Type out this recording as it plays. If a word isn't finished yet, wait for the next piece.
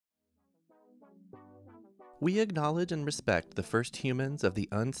We acknowledge and respect the first humans of the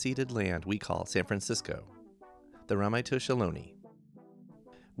unceded land we call San Francisco, the Ramaytush Ohlone.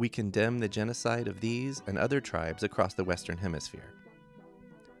 We condemn the genocide of these and other tribes across the Western Hemisphere.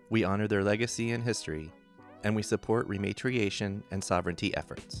 We honor their legacy and history, and we support rematriation and sovereignty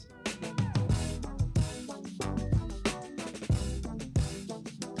efforts.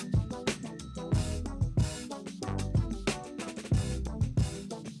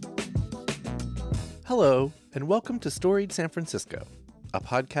 Hello, and welcome to Storied San Francisco, a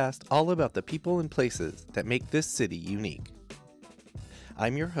podcast all about the people and places that make this city unique.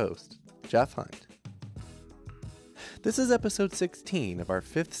 I'm your host, Jeff Hunt. This is episode 16 of our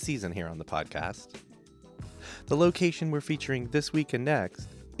 5th season here on the podcast. The location we're featuring this week and next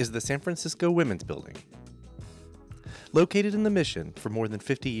is the San Francisco Women's Building. Located in the Mission for more than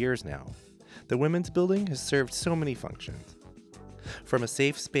 50 years now, the Women's Building has served so many functions. From a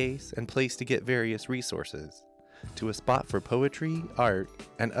safe space and place to get various resources, to a spot for poetry, art,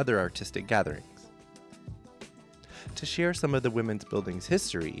 and other artistic gatherings. To share some of the Women's Building's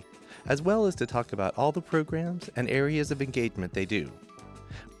history, as well as to talk about all the programs and areas of engagement they do,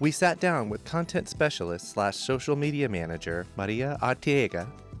 we sat down with content specialist / social media manager Maria Arteaga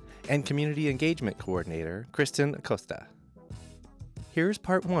and community engagement coordinator Kristen Acosta. Here's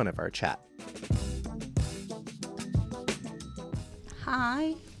part 1 of our chat.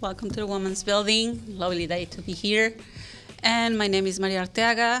 Hi, welcome to the Women's Building. Lovely day to be here. And my name is Maria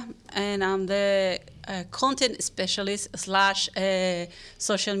Arteaga, and I'm the content specialist /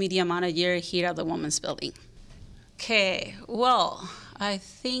 social media manager here at the Women's Building. Okay, well, I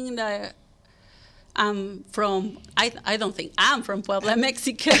think that I don't think I'm from Puebla,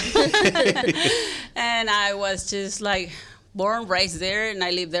 Mexico. And I was just like born, raised there, and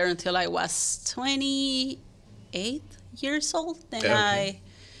I lived there until I was 28 years old. Then I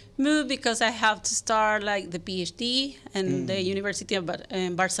moved because I have to start like the PhD in the University of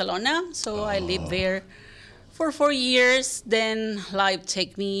Barcelona. So I lived there for 4 years. Then life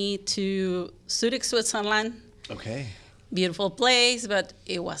took me to Zurich, Switzerland. Okay. Beautiful place, but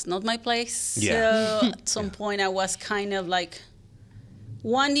it was not my place. Yeah. So at some point I was kind of like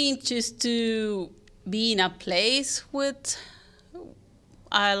wanting just to be in a place with,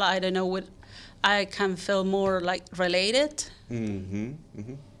 I don't know, with I can feel more like related.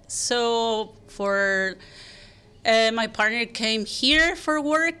 So for my partner came here for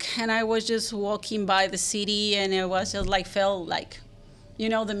work, and I was just walking by the city, and it was just like felt like, you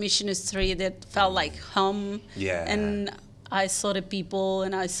know, the Mission Street that felt like home. Yeah. And I saw the people,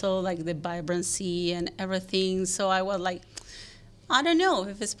 and I saw like the vibrancy and everything. So I was like, I don't know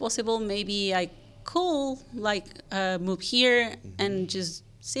if it's possible. Maybe I could like move here and just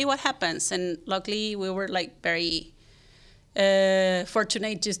see what happens. And luckily we were like very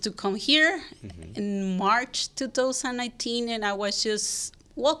fortunate just to come here in March 2019, and I was just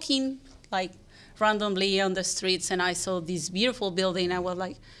walking like randomly on the streets, and I saw this beautiful building. I was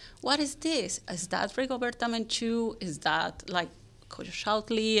like, what is this? Is that Rigoberta Menchú? Is that like Coach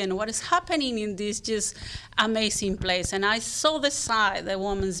Shoutley? And what is happening in this just amazing place? And I saw the side, the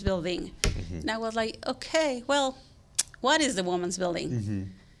Women's Building, and I was like, okay, well, what is the Women's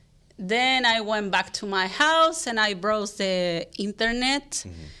Building? Then I went back to my house and I browsed the internet,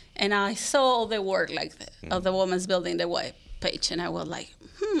 and I saw all the work like of the Women's Building, the web page, and I was like,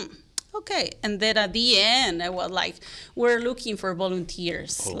 okay. And then at the end, I was like, we're looking for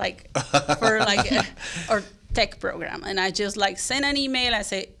volunteers, like for like our tech program. And I just like sent an email. I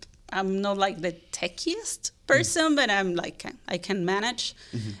say, I'm not like the techiest person, but I'm like, I can manage.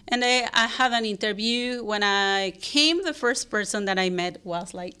 And I had an interview. When I came, the first person that I met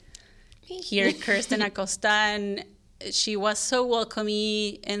was like here, Kristen Acosta, and she was so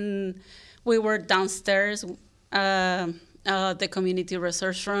welcoming. And we were downstairs, the community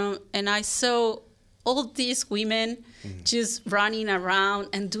resource room, and I saw all these women just running around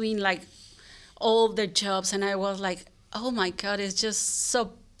and doing like all their jobs. And I was like, oh my God, it's just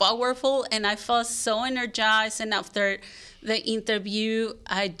so powerful. And I felt so energized. And after the interview,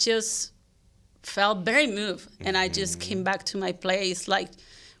 I just felt very moved. And I just came back to my place, like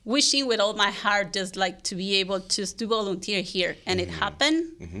wishing with all my heart just like to be able just to volunteer here. And it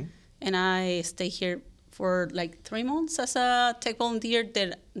happened. And I stayed here for like 3 months as a tech volunteer.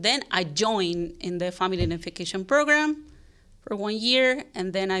 Then I joined in the family unification program for 1 year,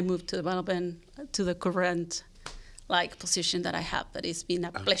 and then I moved to development to the current like position that I have. But it's been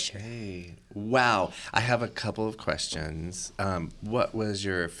a pleasure. Okay. Wow. I have a couple of questions. What was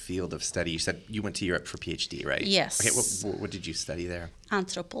your field of study? You said you went to Europe for PhD, right? Yes. Okay. What did you study there?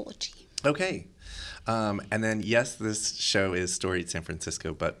 Anthropology. Okay. And then, yes, this show is Storied San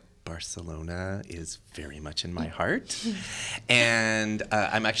Francisco, but Barcelona is very much in my heart. And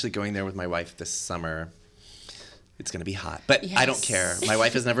I'm actually going there with my wife this summer. It's going to be hot, but I don't care. My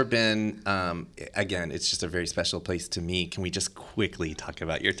wife has never been. Again, it's just a very special place to me. Can we just quickly talk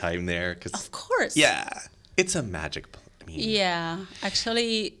about your time there? 'Cause, of course. Yeah, it's a magic. Yeah,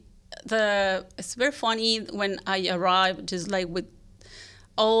 actually, it's very funny when I arrived, just like with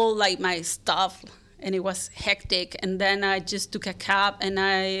all like my stuff, and it was hectic. And then I just took a cab and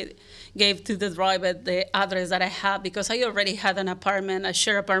I gave to the driver the address that I had, because I already had an apartment, a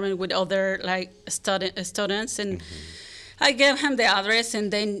shared apartment with other like students, and I gave him the address, and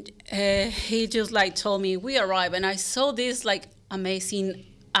then he just like told me we arrived, and I saw this like amazing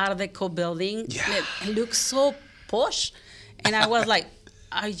Art Deco building. Yeah. It looks so posh, and I was like,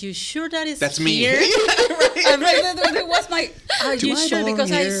 "Are you sure That's here?" me. And it was my, "Are you sure?" Because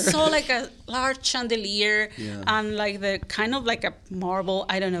here? I saw like a large chandelier and like the kind of like a marble.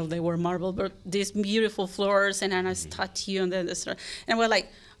 I don't know if they were marble, but these beautiful floors and a statue and then the store. And we're like,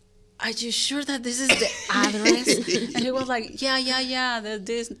 "Are you sure that this is the address?" And he was like, "Yeah.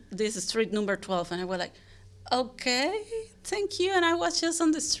 This is street number 12." And I was like, "Okay, thank you." And I was just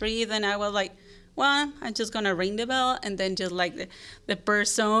on the street, and I was like, well, I'm just going to ring the bell. And then just like the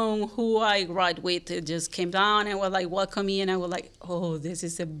person who I ride with just came down and was like, welcome me. And I was like, oh, this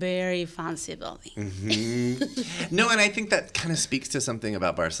is a very fancy building. Mm-hmm. No, and I think that kind of speaks to something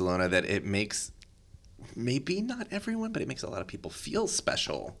about Barcelona, that it makes, maybe not everyone, but it makes a lot of people feel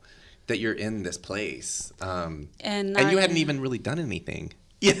special that you're in this place. And you hadn't even really done anything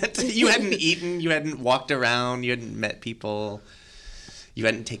yet. You hadn't eaten, you hadn't walked around, you hadn't met people. You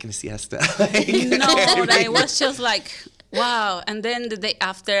hadn't taken a siesta. No, I was just like, wow. And then the day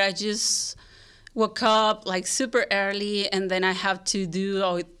after, I just woke up like super early, and then I have to do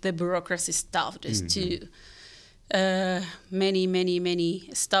all the bureaucracy stuff, just to many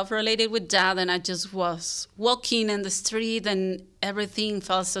stuff related with that. And I just was walking in the street, and everything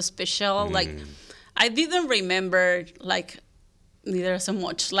felt so special. Like, I didn't remember like neither so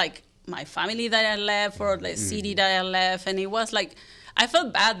much like my family that I left or the city that I left, and it was like, I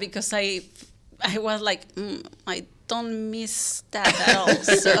felt bad because I was like, I don't miss that at all.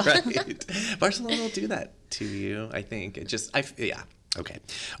 So. Right. Barcelona will do that to you, I think. Yeah. Okay.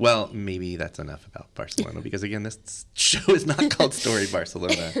 Well, maybe that's enough about Barcelona, because again, this show is not called Storied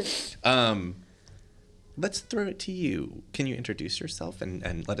Barcelona. Let's throw it to you. Can you introduce yourself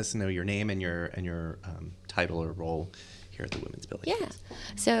and let us know your name and your title or role here at the Women's Building? Yeah.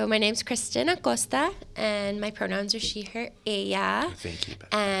 So my name's Kristen Acosta, and my pronouns are she, her, ella. Thank you, Beth.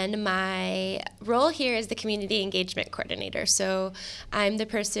 And my role here is the Community Engagement Coordinator. So I'm the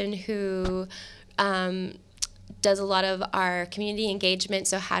person who does a lot of our community engagement.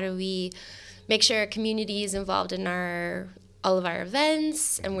 So how do we make sure our community is involved in all of our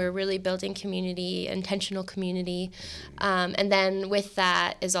events, and we're really building community, intentional community. And then with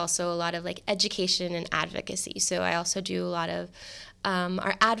that is also a lot of like education and advocacy. So I also do a lot of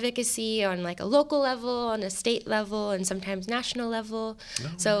our advocacy on like a local level, on a state level, and sometimes national level. Oh,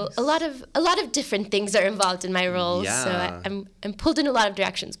 so nice. a lot of different things are involved in my role. Yeah. So I'm pulled in a lot of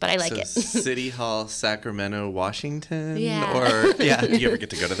directions, but I like it. City Hall, Sacramento, Washington? Yeah. Or, do you ever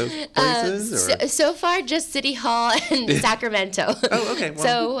get to go to those places? So far, just City Hall and Sacramento. Oh, okay. Well,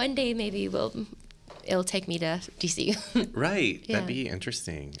 so one day maybe it'll take me to DC. Right. Yeah. That'd be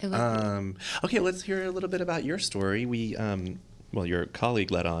interesting. Okay, let's hear a little bit about your story. Your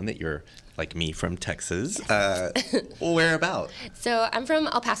colleague let on that you're like me from Texas. Where about? So I'm from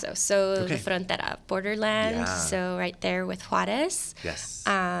El Paso, so okay. the Frontera, borderland. Yeah. So right there with Juarez. Yes.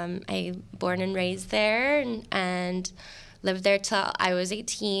 I born and raised there and lived there till I was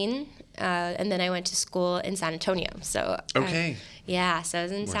 18. And then I went to school in San Antonio. So okay. So I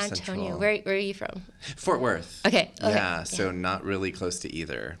was in San Antonio. Where are you from? Fort Worth. Okay. Yeah, so not really close to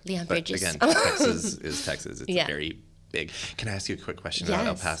either. Leon but Bridges. Again, Texas is Texas. It's very big. Can I ask you a quick question about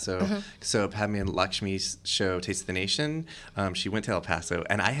El Paso? So Padme and Lakshmi's show, Taste of the Nation, she went to El Paso,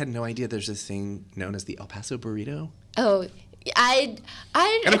 and I had no idea there's this thing known as the El Paso burrito. Oh, and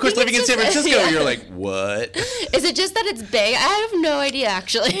of course, living in San Francisco, you're like, what? Is it just that it's big? I have no idea,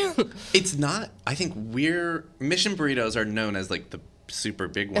 actually. It's not. I think Mission burritos are known as like the super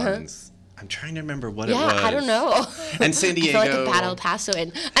big ones. I'm trying to remember what it was. Yeah, I don't know. And San Diego. I feel like a bad El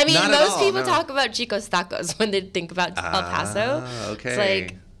Pasoan. I mean, most people talk about Chico's Tacos when they think about El Paso. Okay. It's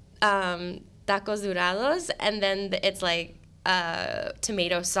like tacos dorados, and then it's like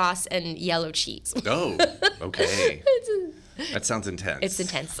tomato sauce and yellow cheese. Oh, okay. That sounds intense. It's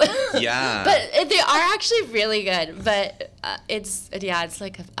intense. Yeah. But they are actually really good. But It's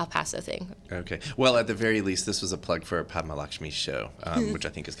like a El Paso thing. Okay. Well, at the very least, this was a plug for Padma Lakshmi's show, which I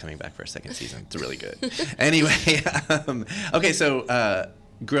think is coming back for a second season. It's really good. Anyway, okay, so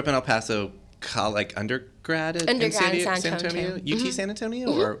grew up in El Paso, undergrad in San Antonio? UT San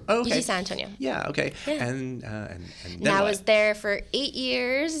Antonio? Or okay. UT San Antonio. Yeah, okay. Yeah. And then I what? was there for 8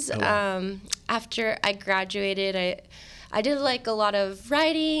 years. Oh, wow. After I graduated, I did like a lot of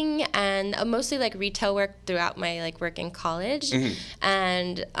writing and mostly like retail work throughout my like work in college.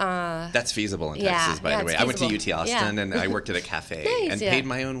 And that's feasible in Texas, by the way. I went to UT Austin and I worked at a cafe and paid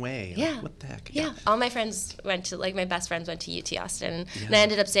my own way. Yeah. Like, what the heck? Yeah. All my friends went to, like my best friends went to UT Austin. And I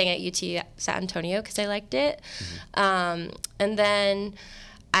ended up staying at UT San Antonio because I liked it. And then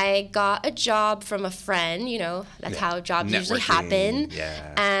I got a job from a friend, that's how jobs usually happen.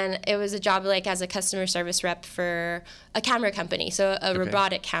 Yeah. And it was a job like as a customer service rep for a camera company, so a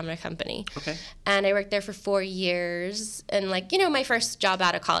robotic camera company. Okay. And I worked there for 4 years and my first job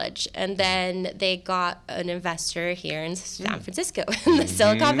out of college. And then they got an investor here in San Francisco, in the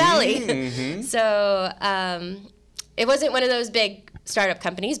Silicon Valley. So it wasn't one of those big startup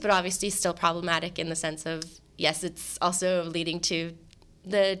companies, but obviously still problematic in the sense of, yes, it's also leading to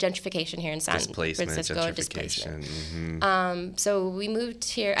the gentrification here in San Francisco. Displacement. So we moved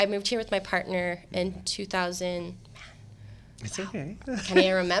here. I moved here with my partner in 2000. It's okay. Can't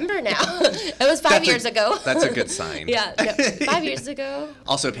even remember now. It was 5 years ago. That's a good sign. Yeah, no, 5 years ago.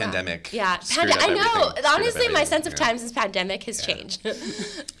 Also, pandemic. Yeah, I know. Honestly, my sense of time since pandemic has changed.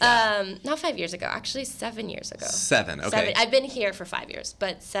 Not 5 years ago, actually 7 years ago. 7. Okay. I've been here for 5 years,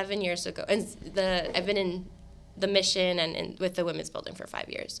 but 7 years ago, and I've been in the mission and with the women's building for 5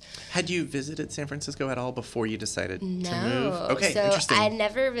 years. Had you visited San Francisco at all before you decided to move? Okay, so interesting. I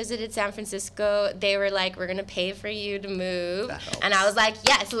never visited San Francisco. They were like, we're going to pay for you to move. That helps. And I was like,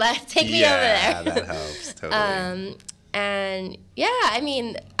 yes, take me over there. Yeah, that helps, totally. And yeah, I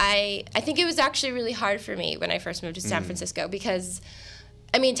mean, I think it was actually really hard for me when I first moved to San Francisco because,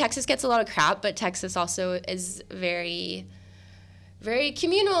 I mean, Texas gets a lot of crap, but Texas also is very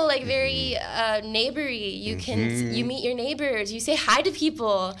communal, like very neighbory. You you meet your neighbors, you say hi to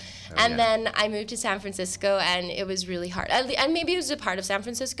people. Then I moved to San Francisco and it was really hard. And maybe it was a part of San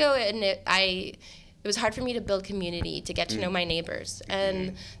Francisco and it was hard for me to build community, to get to know my neighbors.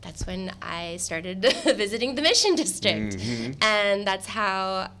 And that's when I started visiting the Mission District. And that's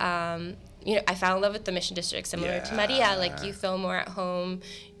how I fell in love with the Mission District, similar to Maria. Like you feel more at home.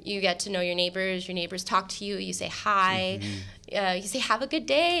 You get to know your neighbors talk to you, you say hi, you say have a good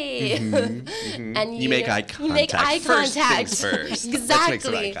day, and you make eye contact. You make eye contact. First.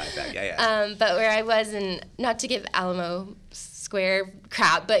 Exactly. Eye contact. But where I was not to give Alamo Square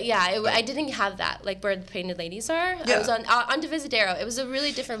crap, but I didn't have that, like where the Painted Ladies are. I was on Divisadero. It was a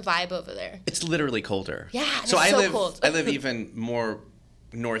really different vibe over there. It's literally colder. Yeah, so cold. I live even more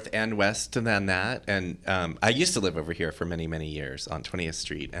north and west than that, and I used to live over here for many years on 20th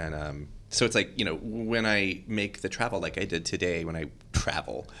Street, and so it's like, when I make the travel like I did today, when I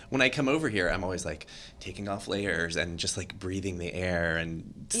come over here, I'm always like taking off layers and just like breathing the air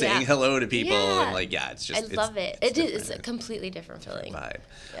and saying hello to people and like it's just I love it. It's a completely different feeling. Vibe.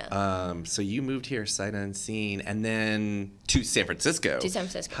 Yeah. So you moved here sight unseen, and then to San Francisco.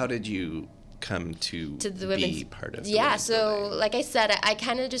 How did you come to be part of the women's building? Like I said, I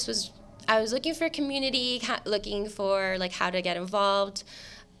kind of just I was looking for a community, looking for like how to get involved,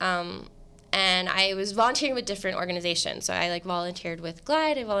 and I was volunteering with different organizations. So I like volunteered with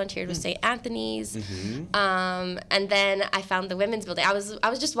Glide, I volunteered with St. Anthony's, and then I found the women's building. I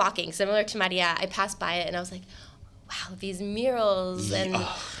was just walking, similar to Maria. I passed by it and I was like, wow, these murals, and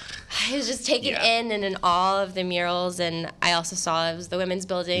I was just taken in and in awe of the murals, and I also saw it was the women's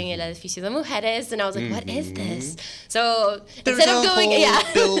building, El Edificio de Mujeres, and I was like, what is this? So instead of going,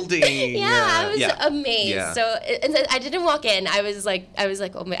 building. I was amazed. Yeah. So I didn't walk in. I was like,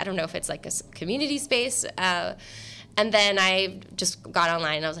 oh, I don't know if it's like a community space. And then I just got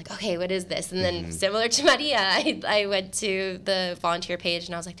online and I was like, okay, what is this? And then similar to Maria, I went to the volunteer page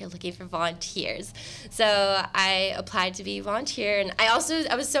and I was like, they're looking for volunteers. So I applied to be a volunteer, and I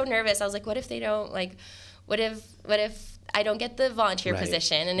was so nervous. I was like, what if they don't, like, what if I don't get the volunteer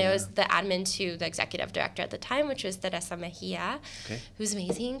position? And it was the admin to the executive director at the time, which was Teresa Mejia, who's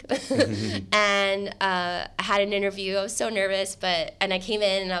amazing. And I had an interview. I was so nervous, and I came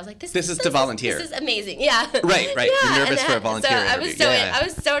in and I was like, this is to volunteer. This is amazing. Yeah. Right. Yeah, you're nervous for a volunteer interview. I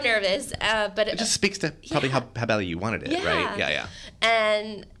was so nervous. But it just speaks to probably how badly you wanted it, right? Yeah.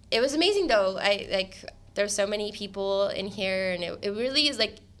 And it was amazing though. There's so many people in here, and it really is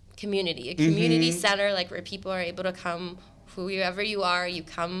like a community center, like where people are able to come whoever you are, you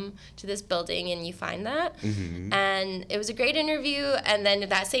come to this building and you find that. Mm-hmm. And it was a great interview. And then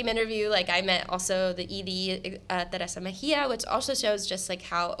that same interview, like I met also the ED, Teresa Mejia, which also shows just like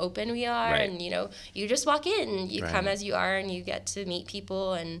how open we are. Right. And, you know, you just walk in, you come as you are, and you get to meet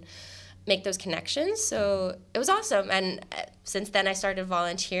people and make those connections. So it was awesome. And since then I started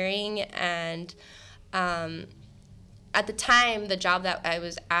volunteering, and at the time, the job that I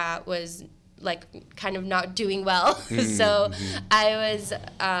was at was like kind of not doing well. So I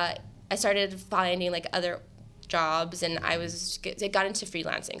started finding like other jobs, and I got into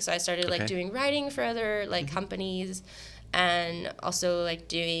freelancing. So I started like doing writing for other like companies, and also like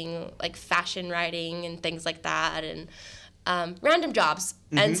doing like fashion writing and things like that, and random jobs.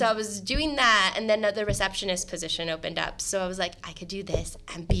 And so I was doing that, and then the receptionist position opened up. So I was like, I could do this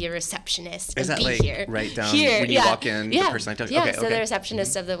and be a receptionist and be like here. Right down when you walk in, the person I talked to? Yeah, so the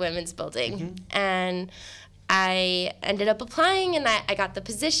receptionist of the women's building. And I ended up applying, and I got the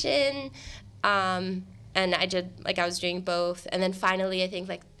position. And I did, like, I was doing both. And then finally, I think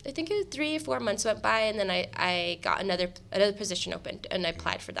it was 3 or 4 months went by, and then I got another position opened, and I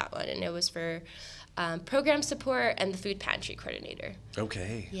applied for that one. And it was for program support and the food pantry coordinator.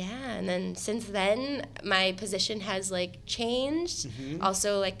 Okay. Yeah, and then since then, my position has like changed.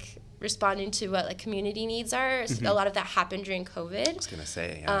 Also, like responding to what like community needs are. A lot of that happened during COVID. I was gonna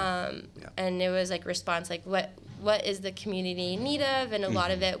say, and it was like response, like what is the community in need of, and a lot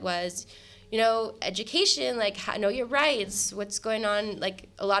of it was, you know, education, like know your rights, what's going on. Like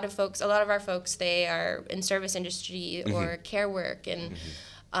a lot of our folks, they are in service industry or care work, and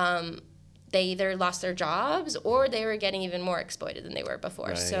they either lost their jobs or they were getting even more exploited than they were before.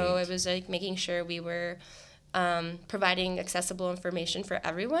 Right. So it was like making sure we were providing accessible information for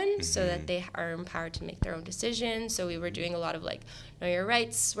everyone so that they are empowered to make their own decisions. So we were doing a lot of like know your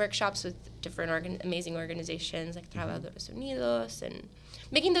rights workshops with different amazing organizations like Trabajadores Unidos, and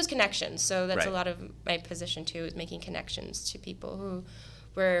making those connections. So that's a lot of my position too, is making connections to people who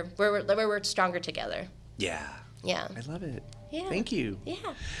we're stronger together. Yeah. Yeah. I love it. Yeah. Thank you. Yeah.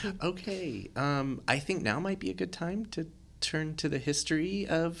 Okay. I think now might be a good time to turn to the history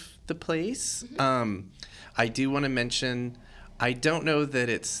of the place. I do want to mention, I don't know that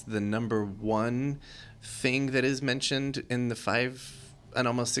it's the number one thing that is mentioned in the 5 and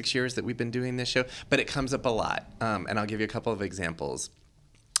almost 6 years that we've been doing this show, but it comes up a lot. And I'll give you a couple of examples.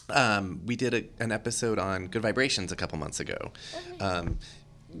 We did an episode on Good Vibrations a couple months ago.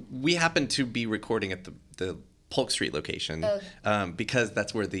 We happened to be recording at the Polk Street location because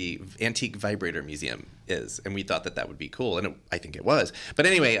that's where the Antique Vibrator Museum is, and we thought that would be cool, and I think it was. But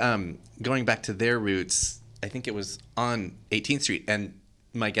anyway, going back to their roots, I think it was on 18th Street, and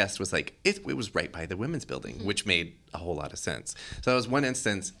my guest was like, it was right by the women's building, which made a whole lot of sense. So that was one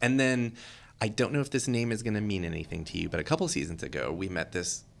instance. And then I don't know if this name is going to mean anything to you, but a couple seasons ago, we met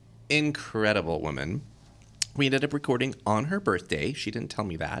this incredible woman. We ended up recording on her birthday. She didn't tell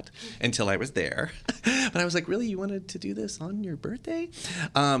me that until I was there. But I was like, really? You wanted to do this on your birthday?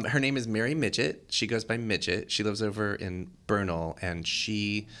 Her name is Mary Midget. She goes by Midget. She lives over in Bernal, and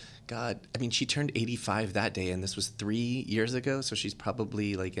she turned 85 that day, and this was 3 years ago, so she's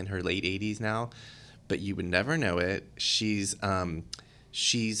probably like in her late 80s now, but you would never know it. She's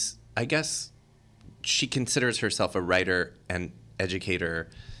I guess she considers herself a writer and educator,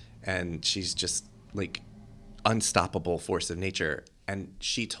 and she's just like unstoppable force of nature. And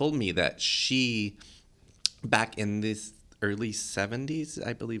she told me that she, back in this early 70s,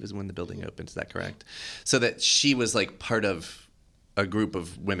 I believe is when the building opened, is that correct? So that she was like part of a group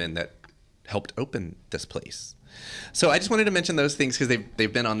of women that helped open this place. So I just wanted to mention those things because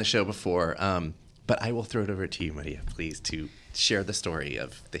they've been on the show before. But I will throw it over to you, Maria, please, to share the story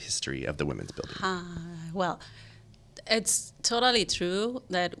of the history of the women's building. Well, it's totally true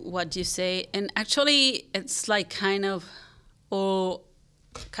that what you say, and actually it's like kind of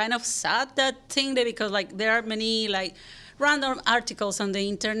sad, that thing, that because like there are many like random articles on the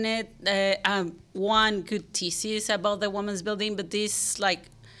internet, one good thesis about the women's building, but this like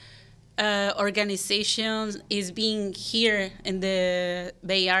organization is being here in the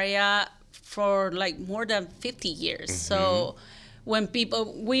Bay Area for like more than 50 years. So when we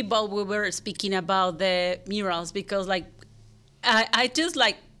were speaking about the murals, because like I just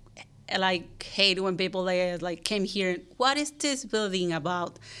like hate when people like came here, what is this building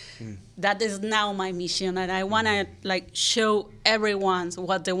about? That is now my mission, and I want to like show everyone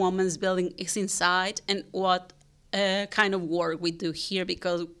what the women's building is inside and what kind of work we do here,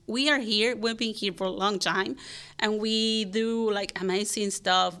 because we are here, we've been here for a long time, and we do like amazing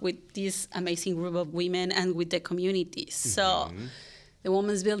stuff with this amazing group of women and with the communities. So the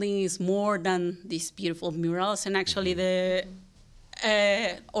women's building is more than these beautiful murals, and actually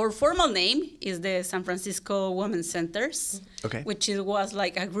our formal name is the San Francisco Women's Centers, which was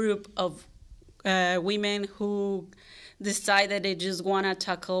like a group of women who decided they just want to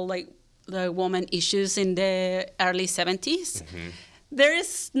tackle like the woman issues in the early 70s. There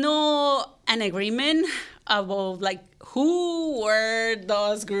is an agreement about like who were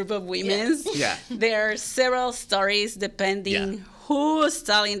those group of women. Yeah. There are several stories depending who's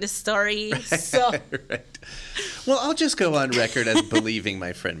telling the story. So Right. Well, I'll just go on record as believing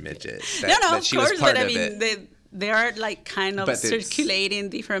my friend Midget. of she course, was part but I of mean, it. they are like kind of circulating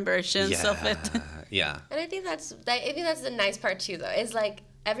different versions of it. Yeah. And I think that's the nice part too, though. Is like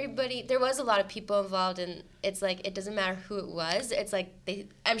everybody. There was a lot of people involved, and it's like it doesn't matter who it was. It's like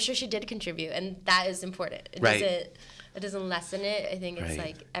I'm sure she did contribute, and that is important. It doesn't lessen it. I think it's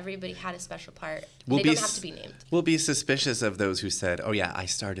like everybody had a special part. They don't have to be named. We'll be suspicious of those who said, "Oh yeah, I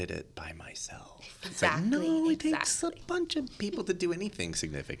started it by myself." Exactly. It's like, no, it takes a bunch of people to do anything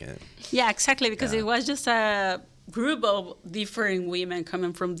significant. Yeah, exactly, because it was just a group of different women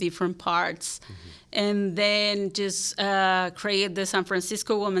coming from different parts, and then just create the San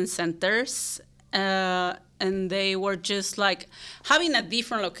Francisco Women's Centers, and they were just like having a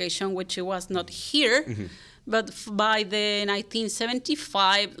different location, which it was not here, but by the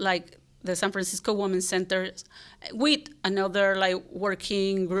 1975, like the San Francisco Women's Center, with another like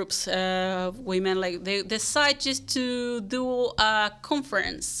working groups of women, like they decide just to do a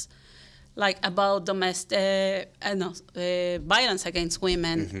conference like about domestic violence against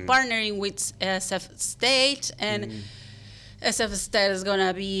women, partnering with SF State, and SF State is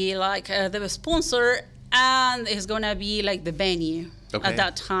gonna be like the sponsor, and it's gonna be like the venue at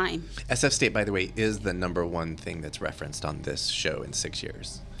that time. SF State, by the way, is the number one thing that's referenced on this show in 6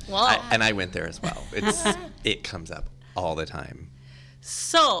 years. Wow. And I went there as well. It comes up all the time.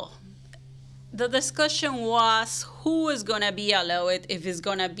 So the discussion was who is going to be allowed if it's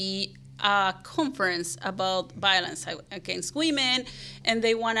going to be a conference about violence against women, and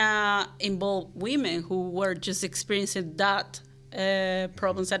they want to involve women who were just experiencing that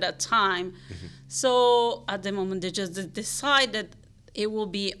problems at that time. So at the moment, they just decided it will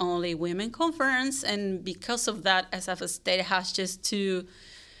be only women conference, and because of that, SF State has just to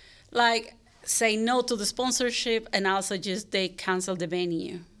like say no to the sponsorship, and also just they cancel the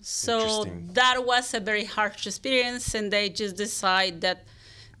venue. So that was a very harsh experience, and they just decide that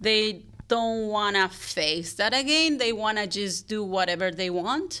they don't want to face that again. They want to just do whatever they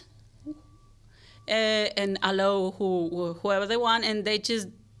want and allow whoever they want, and they just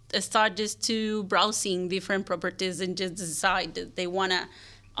start just to browsing different properties and just decide that they want to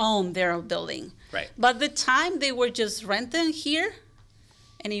own their building. Right. But the time they were just renting here,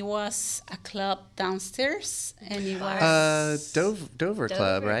 and it was a club downstairs, and it was Dover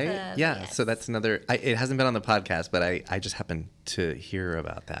Club, right? Club, Yeah. yes. So that's another. It hasn't been on the podcast, but I just happened to hear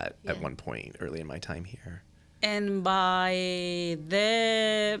about that at one point early in my time here. And I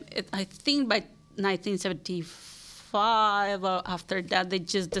think by 1975 or after that, they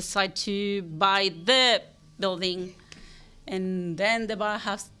just decide to buy the building, and then the bar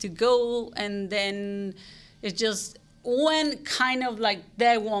has to go, and then it just when kind of like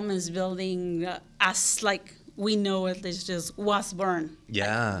the woman's building as like we know it is just was born.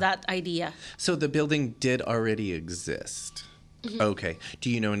 Yeah. Like, that idea. So the building did already exist. Okay. Do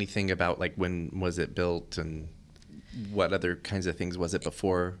you know anything about like when was it built and what other kinds of things was it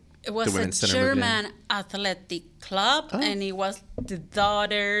before? It was a German athletic club, and it was the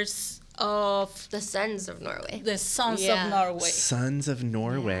daughters of The Sons of Norway. the Sons of Norway. Sons of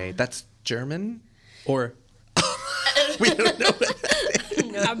Norway. Yeah. That's German? Or we don't know what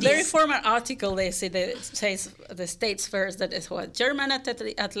A very formal article they say that says the states first that it was German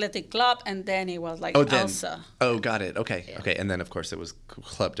athletic club, and then it was like Elsa. Oh, got it. Okay. Yeah. Okay. And then of course it was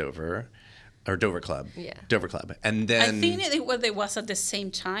Club Dover. Or Dover Club. Yeah. Dover Club. And then I think it was at the same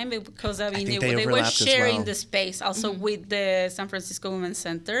time because I mean they were sharing well. the space also with the San Francisco Women's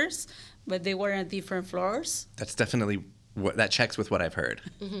Centers, but they were at different floors. That's definitely that checks with what I've heard,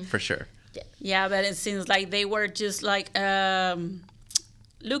 for sure. Yeah, but it seems like they were just like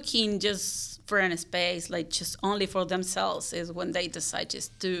looking just for a space, like just only for themselves is when they decide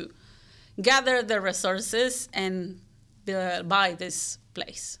just to gather the resources and buy this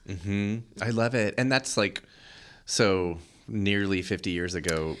place. I love it. And that's like, so nearly 50 years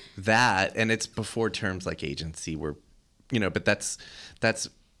ago, that, and it's before terms like agency were, but that's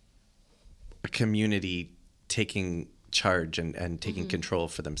a community taking charge and taking control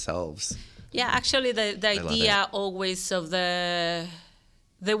for themselves. Yeah, actually the idea always of the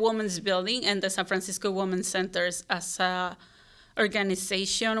women's building and the San Francisco Women's Centers as a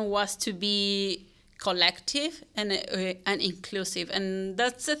organization was to be collective and inclusive. And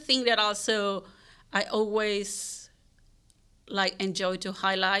that's the thing that also I always enjoy to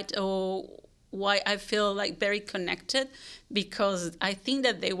highlight, or why I feel very connected, because I think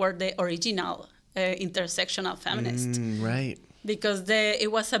that they were the original intersectional feminists. Right. Because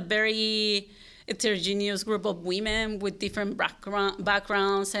it was a very heterogeneous group of women with different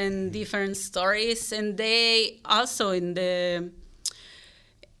backgrounds and different stories, and they also in the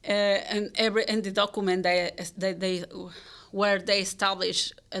document where they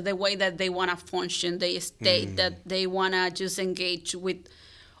establish the way that they want to function, they state that they want to just engage with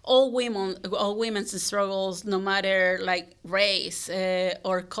all women's struggles, no matter race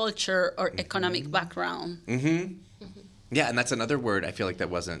or culture or economic background. Yeah, and that's another word I feel like that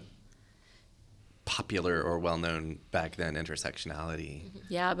wasn't popular or well known back then, intersectionality.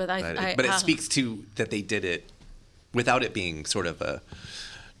 Yeah, but it speaks to that they did it without it being sort of a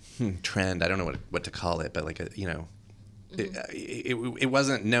trend. I don't know what to call it, but it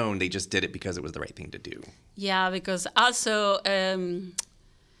wasn't known. They just did it because it was the right thing to do. Yeah, because also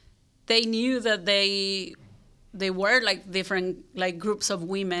they knew that they were different groups of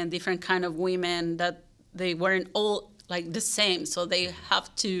women, different kind of women, that they weren't all the same. So they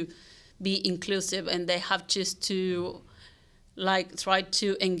have to be inclusive, and they have just to try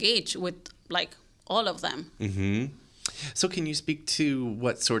to engage with all of them. Mm-hmm. So can you speak to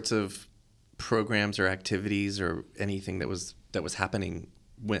what sorts of programs or activities or anything that was happening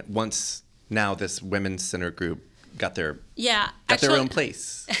once now this Women's Center group got their own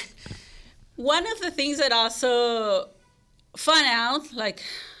place? One of the things that also found out,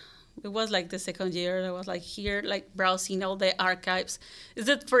 it was the second year that was here, browsing all the archives, is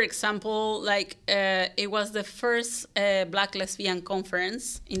that, for example, it was the first Black lesbian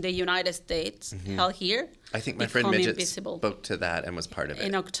conference in the United States held here. I think my friend Midget spoke to that and was part of it.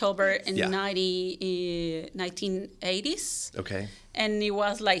 In October in 1980s. Okay. And it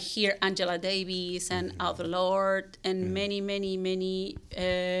was here Angela Davis and Audre Lorde and many, many, many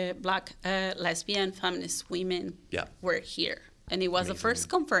Black lesbian feminist women were here. And it was the first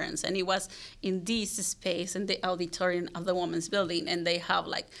conference, and it was in this space, in the auditorium of the Women's Building, and they have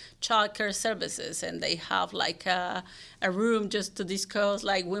childcare services, and they have a room just to discuss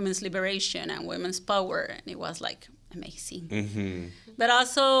women's liberation and women's power, and it was amazing. Mm-hmm. But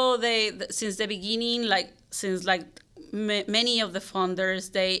also since the beginning, many of the founders,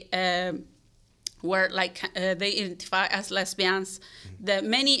 they were they identify as lesbians.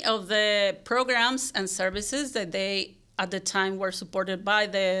 Many of the programs and services that they at the time were supported by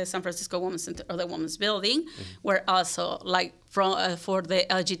the San Francisco Women's Center or the Women's Building, were also for the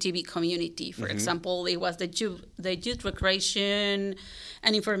LGBT community. For example, it was the Youth Recreation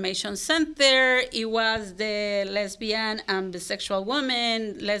and Information Center. It was the Lesbian and Bisexual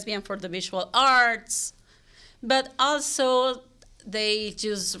Women, Lesbian for the Visual Arts. But also, they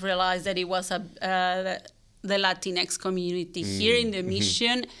just realized that it was the Latinx community here in the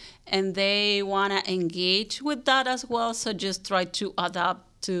Mission, and they want to engage with that as well, so just try to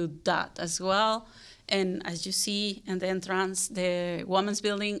adapt to that as well. And as you see in the entrance, the Women's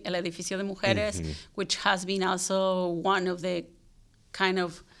Building, El Edificio de Mujeres, which has been also one of the kind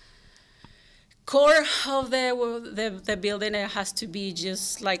of core of the building. It has to be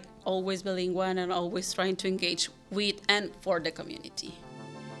just always building one and always trying to engage with and for the community.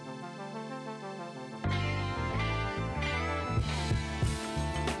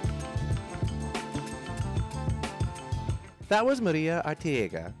 That was Maria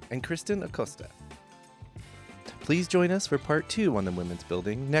Arteaga and Kristen Acosta. Please join us for part 2 on the Women's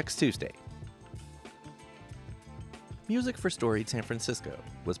Building next Tuesday. Music for Storied San Francisco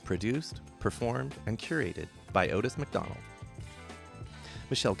was produced, performed, and curated by Otis McDonald.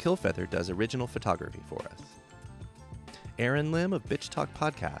 Michelle Kilfeather does original photography for us. Aaron Lim of Bitch Talk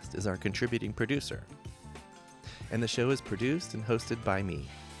Podcast is our contributing producer. And the show is produced and hosted by me,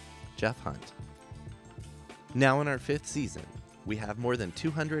 Jeff Hunt. Now in our 5th season, we have more than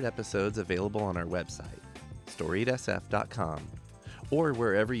 200 episodes available on our website, storiedsf.com, or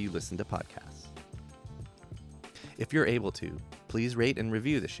wherever you listen to podcasts. If you're able to, please rate and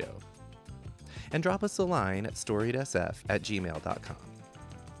review the show. And drop us a line at storiedsf@gmail.com.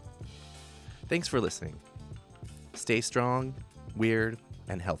 Thanks for listening. Stay strong, weird,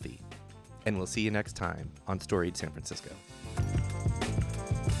 and healthy. And we'll see you next time on Storied San Francisco.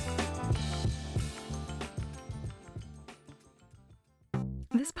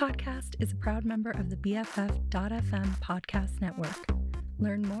 This podcast is a proud member of the BFF.FM podcast network.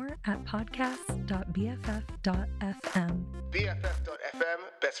 Learn more at podcasts.bff.fm. BFF.FM,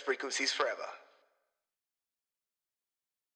 best frequencies forever.